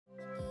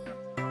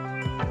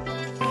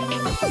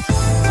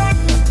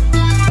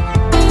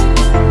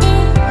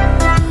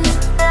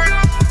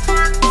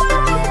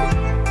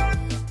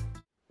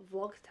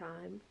Vlog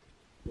time.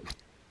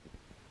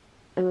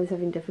 Emily's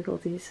having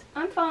difficulties.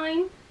 I'm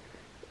fine.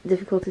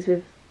 Difficulties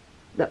with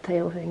that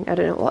tail thing. I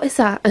don't know. What is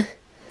that?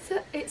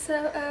 It's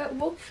a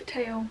wolf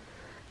tail.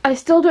 I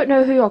still don't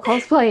know who you're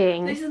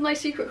cosplaying. This is my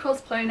secret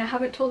cosplay and I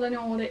haven't told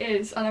anyone what it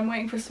is and I'm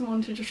waiting for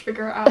someone to just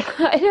figure it out.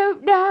 I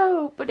don't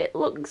know, but it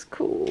looks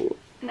cool.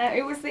 No,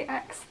 it was the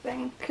axe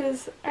thing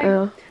because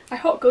I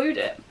hot glued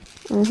it.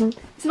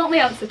 It's not the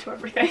answer to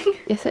everything.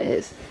 Yes it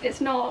is. It's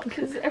not,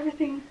 because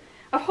everything...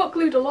 I've hot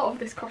glued a lot of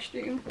this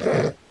costume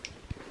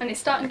and it's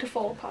starting to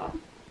fall apart.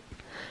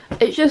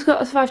 It's just got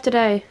to survive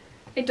today.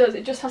 It does,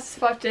 it just has to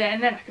survive today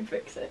and then I can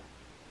fix it.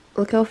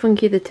 Look how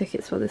funky the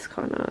tickets for this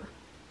con are.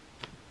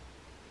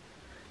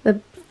 They're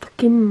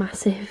fucking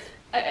massive.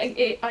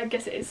 I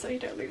guess it is so you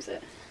don't lose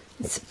it.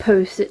 It's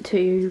supposed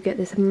to get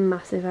this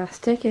massive ass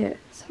ticket.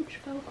 So much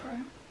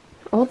Velcro.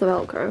 All the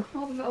Velcro.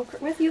 All the Velcro.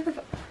 Where's the other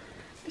Velcro?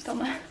 Just on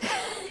there.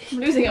 I'm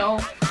losing it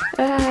all.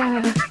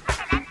 Ah.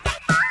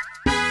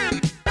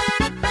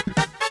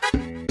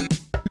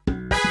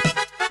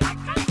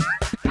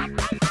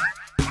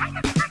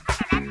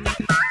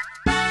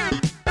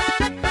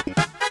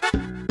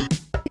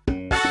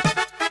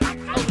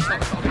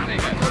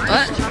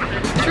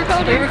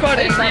 Are you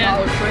recording? Yeah.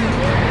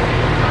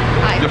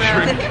 You're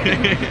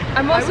shrinking.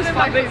 I'm also in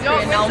my boots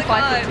and now I'm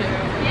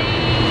 5'2".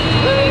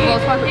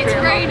 It's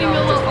raining a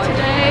lot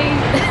today.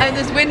 And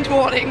there's wind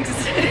warnings.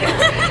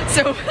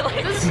 So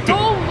like, there's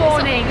storm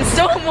warnings. There's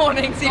storm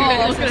warnings even.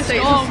 I was going to say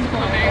storm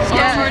warnings.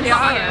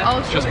 Yeah.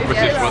 It's just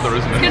British weather,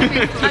 isn't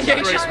it?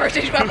 It's just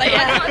British weather,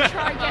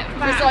 yeah.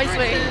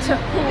 Precisely.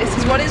 This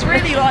is what it's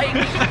really like.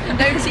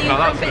 No tea and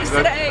crumpets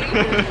today.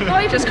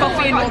 Just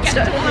coffee and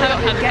monster.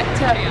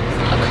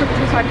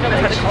 I've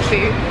had a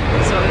coffee,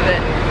 some of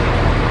it.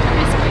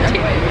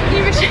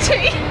 You wish your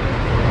tea?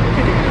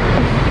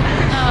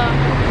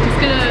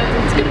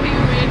 It's gonna be a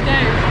weird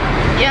day.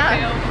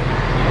 Yeah.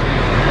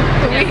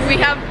 But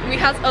we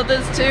have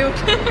others too.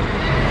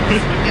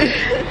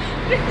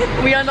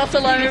 We are not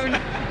alone.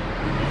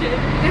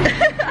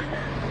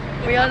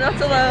 We are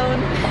not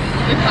alone.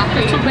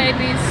 Little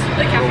babies.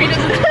 The cafe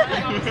doesn't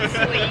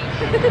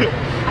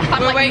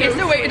We're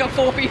still waiting on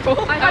 4 people.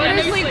 I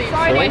didn't sleep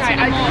Friday night.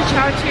 I did a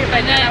charity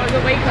event and I was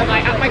awake all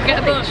night at my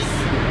bus.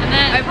 And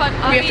then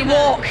we have to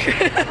walk.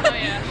 Oh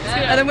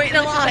yeah. And then wait in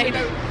a line.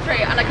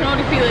 Straight, and I can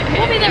already feel it here.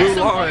 We'll be there at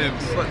some point.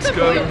 Let's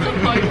go.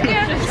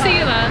 Yeah. See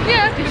you there.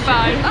 Yeah.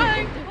 Goodbye.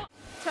 Bye.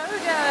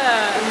 Toda!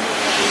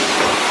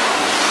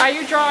 Are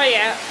you dry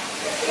yet?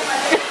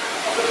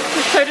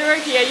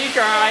 Todoroki, are you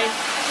dry?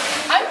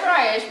 I'm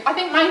dry-ish. I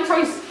think mine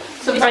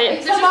survived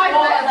Right. better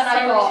than I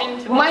thought.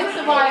 Mine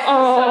survived.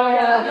 Oh,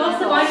 yeah. Yours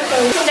survived.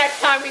 Next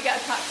time we get a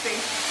taxi.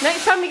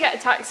 Next time we get a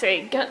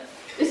taxi,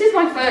 This is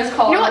my first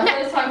call. You know what,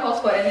 first time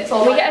cosplaying. It's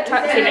all we get a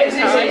taxi next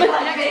time.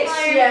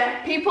 Yeah.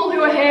 People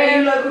who are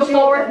here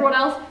before everyone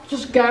else,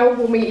 just go.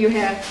 We'll meet you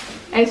here.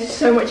 It's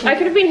so much easier. I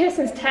could have been here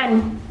since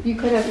 10. You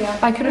could have, yeah.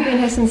 I could have been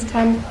here since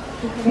 10.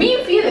 Me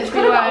and Felix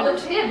could have all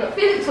lived here, but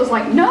Felix was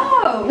like, no.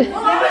 Well, I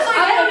was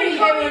like,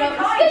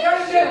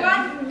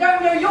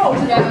 don't know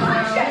yours.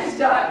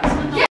 Manchester.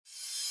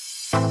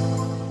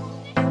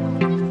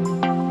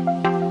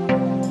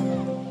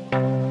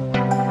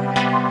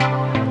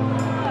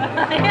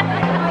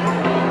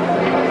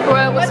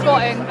 We're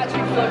squatting.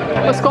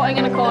 We're squatting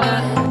in a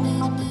corner.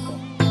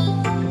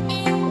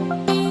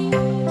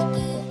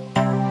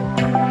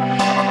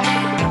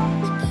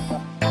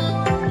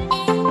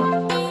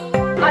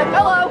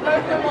 Hello!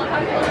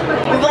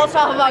 We've lost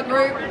half of our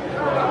group.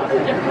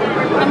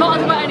 I'm not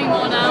as wet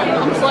anymore now.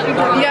 I'm slightly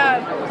dry.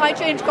 Yeah, I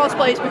changed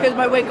cosplays because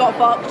my wig got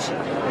fucked.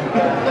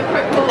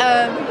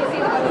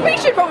 We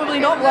should probably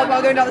not vlog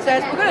while going down the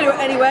stairs. We're going to do it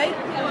anyway.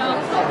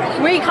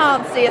 We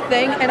can't see a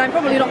thing, and I'm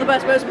probably not the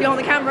best person to be on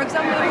the camera because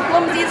I'm really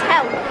clumsy as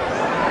hell.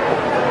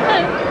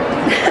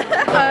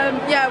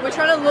 Yeah, we're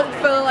trying to look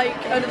for like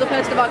another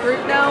person of our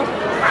group now.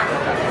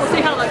 We'll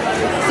see how that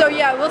goes. So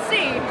yeah, we'll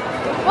see.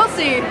 We'll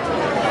see.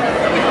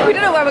 We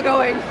don't know where we're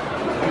going.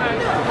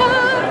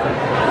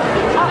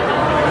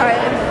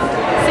 Alright.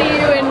 See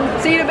you in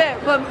a bit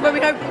when we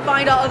hopefully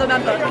find our other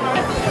member.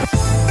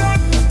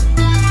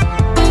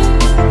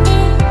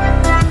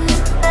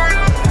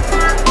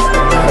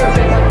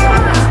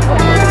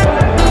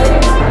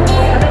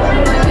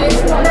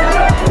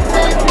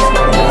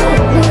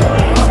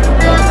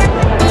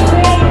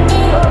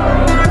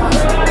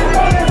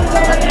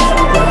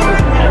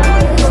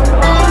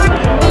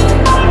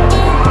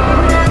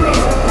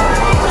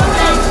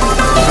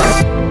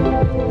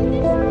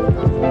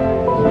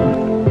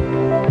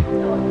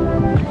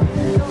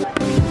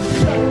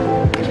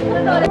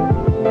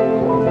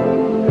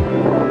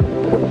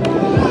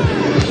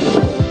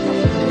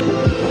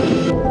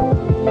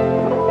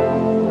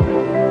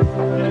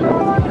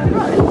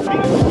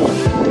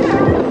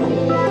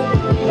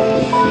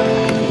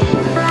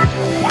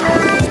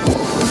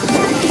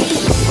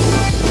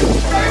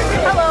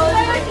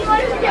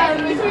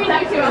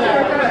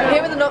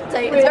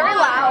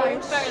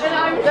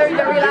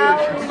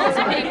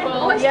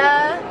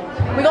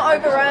 We got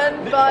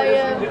overrun by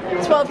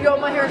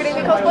 12-year-old My Hero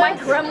Academia cosplay. My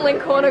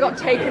gremlin corner got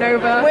taken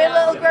over. We're a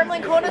little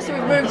gremlin corner, so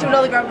we've moved to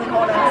another gremlin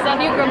corner. Is that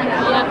new gremlin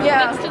corner?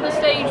 Yeah. Next to the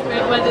stage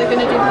bit where they're going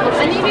to do the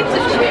and you need to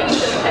change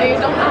the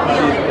page on how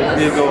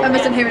you And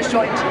Mr. Here is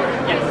joined.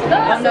 Yes. Oh,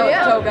 no,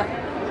 it's Toga.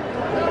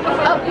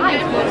 Oh, hi.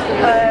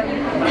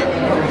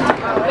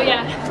 But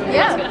yeah,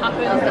 that's going to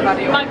happen. Might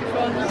be fun.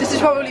 This is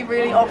probably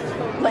really off,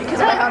 like, because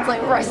my hand's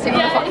like resting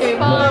on the fucking. It's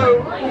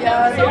fine.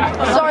 Yeah.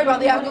 I'm sorry about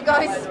the angle,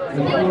 guys. But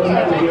you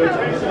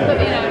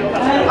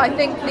know. I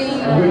think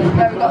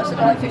we've got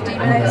something like 15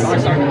 minutes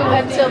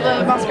until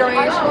the masquerade.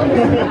 I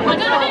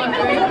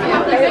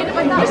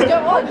don't know. Just go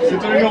on. You're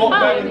doing a lot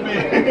better than me.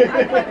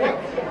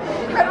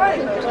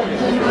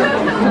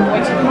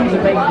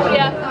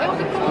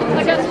 Yeah,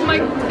 I guess we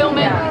might film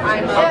it.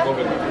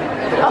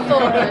 I'll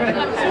film it.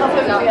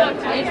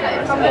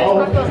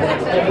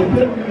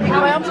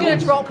 My arm's gonna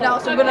drop now,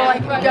 so I'm gonna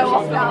like go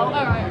off now.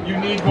 Alright. You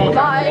need more.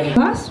 Bye.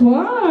 Last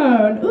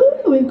one.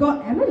 Ooh, we've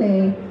got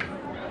Emily.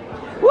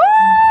 Woo!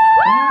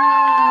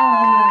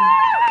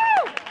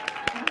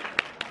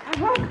 I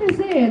have to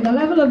say, the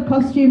level of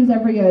costumes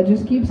every year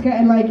just keeps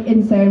getting like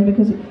insane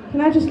because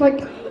can I just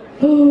like,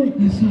 oh,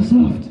 they're so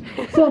soft.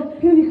 So,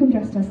 who have you come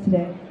dressed as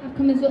today? I've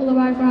come as Little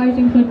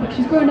Riding Hood, but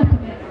she's grown up a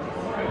bit.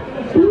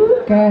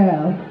 Ooh,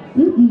 girl.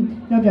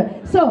 No joke.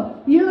 So,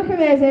 you look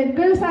amazing.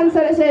 Go to stand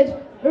center stage.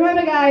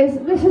 Remember, guys,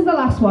 this is the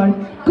last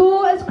one.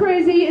 Go as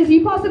crazy as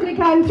you possibly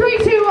can. 3,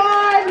 2,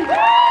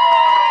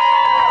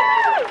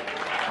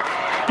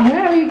 1.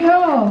 There we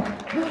go.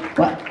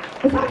 What?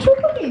 It's actual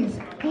cookies.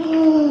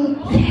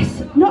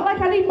 Yes. Not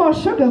like I need more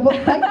sugar, but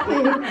thank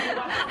you.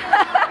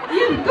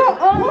 You've got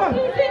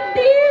cookies in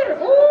there.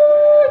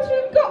 Oh,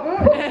 you've got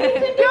cookies in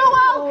there. You're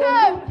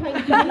welcome.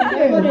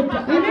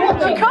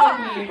 Thank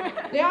you.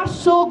 They are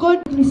so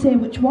good. Can you say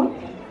which one?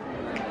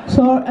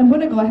 So I'm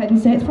going to go ahead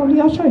and say it's probably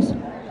your choice.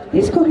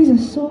 These cookies are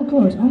so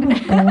good. Oh my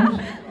god.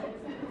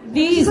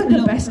 These are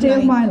the best day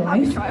of my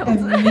life.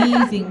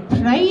 Amazing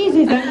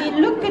prizes. I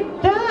mean, look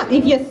at that.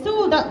 If you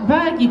sold that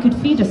bag, you could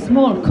feed a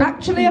small crowd.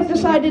 Actually, I've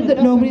decided that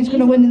nobody's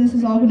going to win and this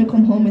is all going to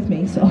come home with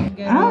me. So,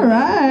 all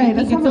right.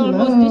 I think it's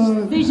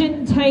almost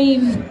decision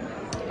time.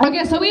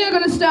 Okay, so we are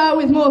going to start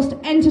with most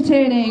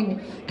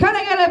entertaining. Can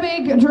I get a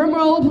big drum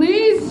roll,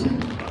 please?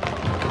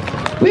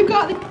 We've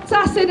got the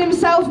assassin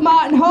himself,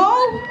 Martin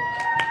Hall.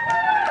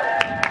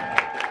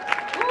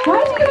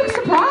 Why do you look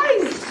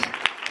surprised?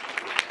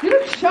 You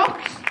look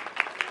shocked.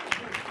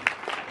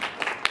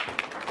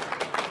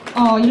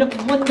 Oh, you look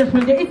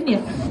wonderful. Isn't he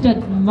a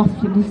stud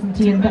muffin, isn't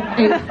he, in that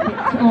outfit?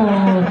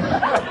 Oh.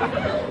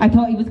 I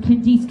thought he was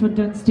Clint Eastwood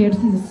downstairs.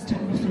 He's a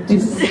stud muffin.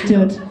 He's a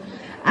stud.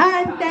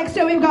 And next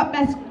up we've got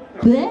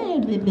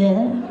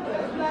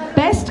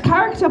best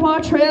character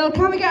portrayal.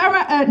 Can we get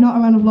a not a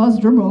round of applause,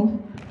 drum roll?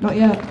 Not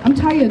yet. I'm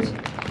tired.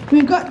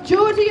 We've got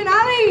Geordie and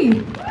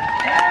Ali.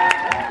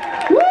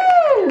 Woo!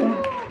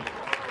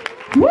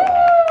 Woo!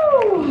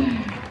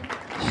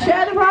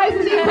 Share the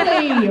prizes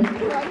equally.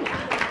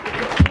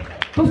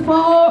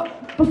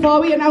 Before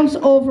we announce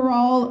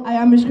overall, I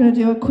am just going to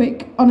do a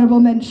quick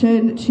honourable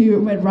mention to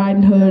Red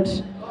Riding Hood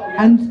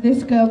and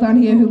this girl down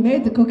here who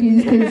made the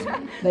cookies because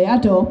they are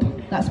dope.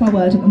 That's my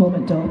word at the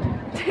moment, dope.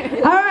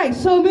 Alright,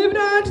 so moving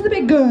on to the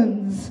big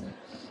guns.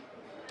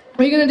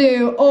 We're going to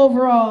do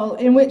overall,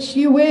 in which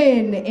you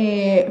win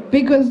a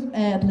big guns.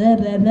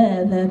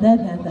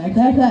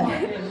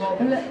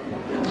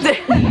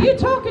 Are you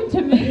talking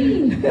to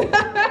me?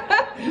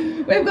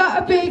 We've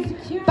got a big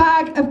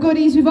bag of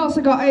goodies. We've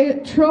also got a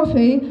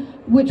trophy,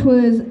 which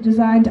was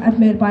designed and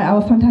made by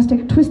our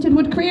fantastic Twisted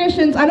Wood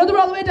Creations. I know they're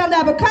all the way down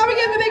there, but can we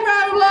give a big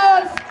round of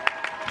applause?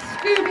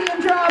 Scooby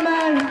and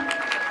Drama,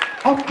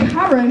 or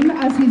Karen,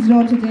 as he's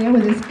known today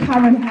with his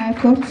Karen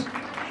haircut.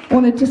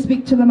 Wanted to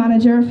speak to the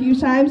manager a few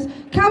times.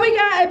 Can we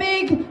get a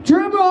big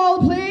drum roll,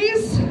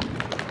 please?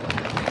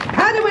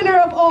 And the winner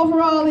of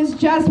overall is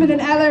Jasmine and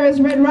Ella as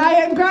Red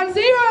Riot and Ground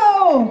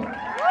Zero.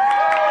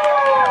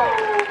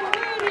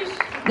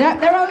 Yep,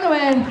 they're on the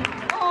way.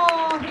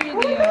 Oh, here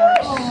they are.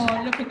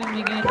 Oh, look at them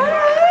again.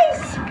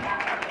 Guys!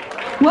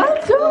 Well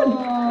done.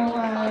 Oh,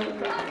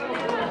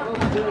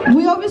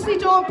 We obviously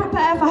don't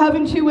prepare for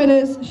having two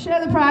winners. Share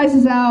the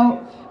prizes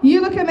out. You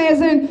look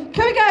amazing.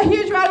 Can we get a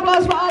huge round of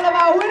applause for all of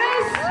our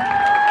winners?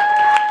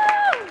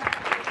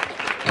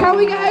 Can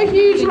we get a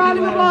huge round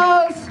of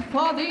applause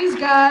for these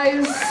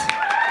guys?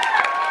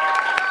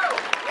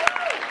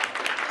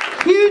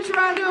 Huge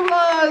round of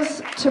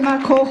applause to my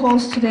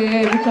co-host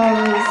today,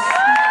 because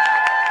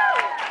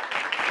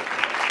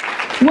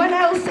when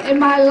else in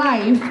my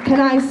life can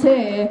I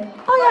say,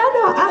 oh yeah,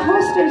 no, I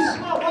hosted.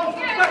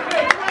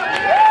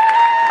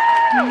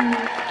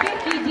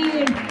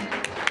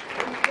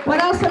 When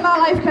else in my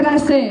life can I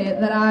say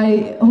that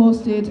I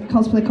hosted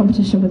cosplay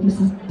competition with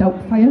Mrs.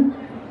 Doubtfire?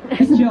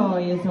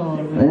 joy is all.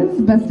 It's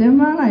the best day of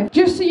my life.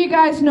 Just so you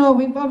guys know,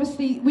 we've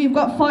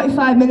got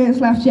 45 minutes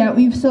left yet.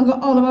 We've still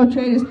got all of our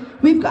trainers.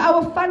 We've got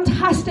our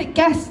fantastic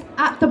guests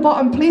at the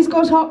bottom. Please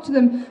go talk to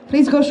them.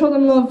 Please go show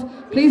them love.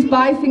 Please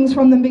buy things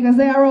from them because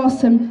they are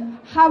awesome.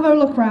 Have a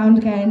look around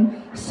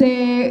again.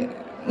 Say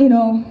you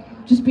know,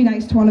 just be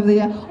nice to one of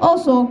the...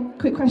 Also,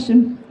 quick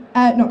question,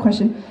 not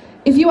question.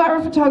 If you are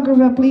a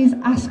photographer, please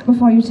ask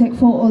before you take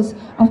photos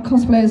of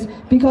cosplayers,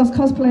 because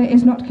cosplay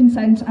is not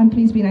consent, and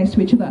please be nice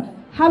to each other.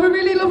 Have a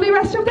really lovely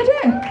rest of the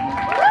day.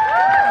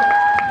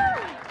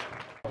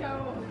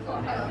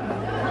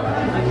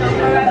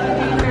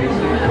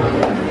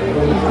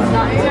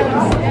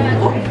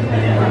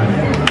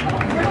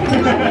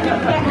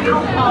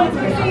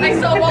 I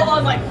saw one, I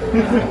was like...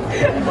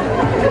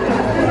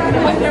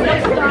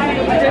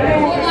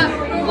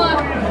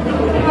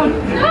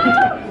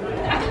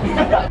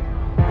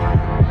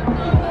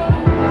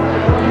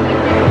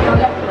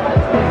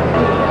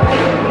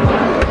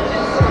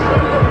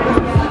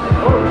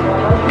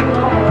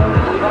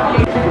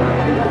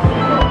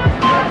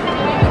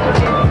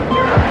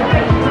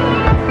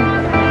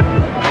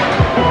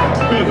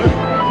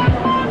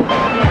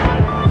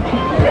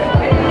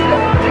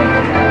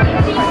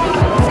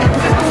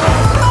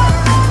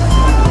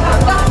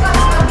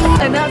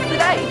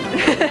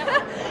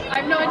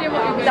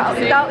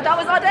 That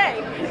was our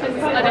day.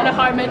 I don't know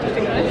how I'm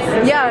editing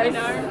this. Yeah, You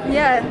know.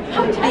 yeah.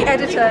 The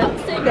editor,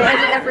 they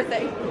edit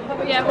everything.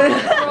 But yeah, we're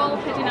all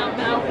heading out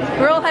now.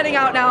 We're all heading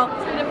out now.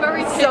 It's been a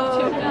very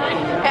So chaotic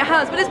day. it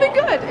has, but it's been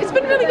good. It's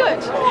been really good.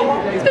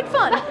 It's been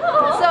fun.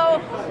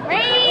 So,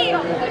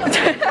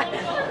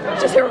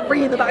 just hear a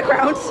ree in the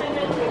background.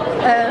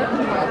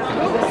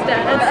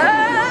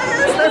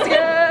 That's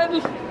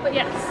good. But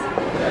yes.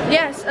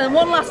 Yes, and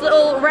one last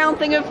little round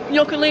thing of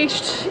yoke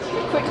unleashed.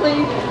 Quickly.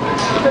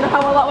 I don't know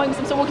how well that went because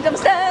I'm still walking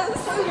downstairs.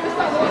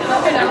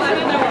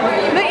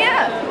 But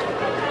yeah,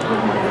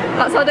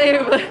 that's our day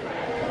over.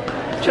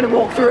 Trying to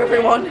walk through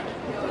everyone.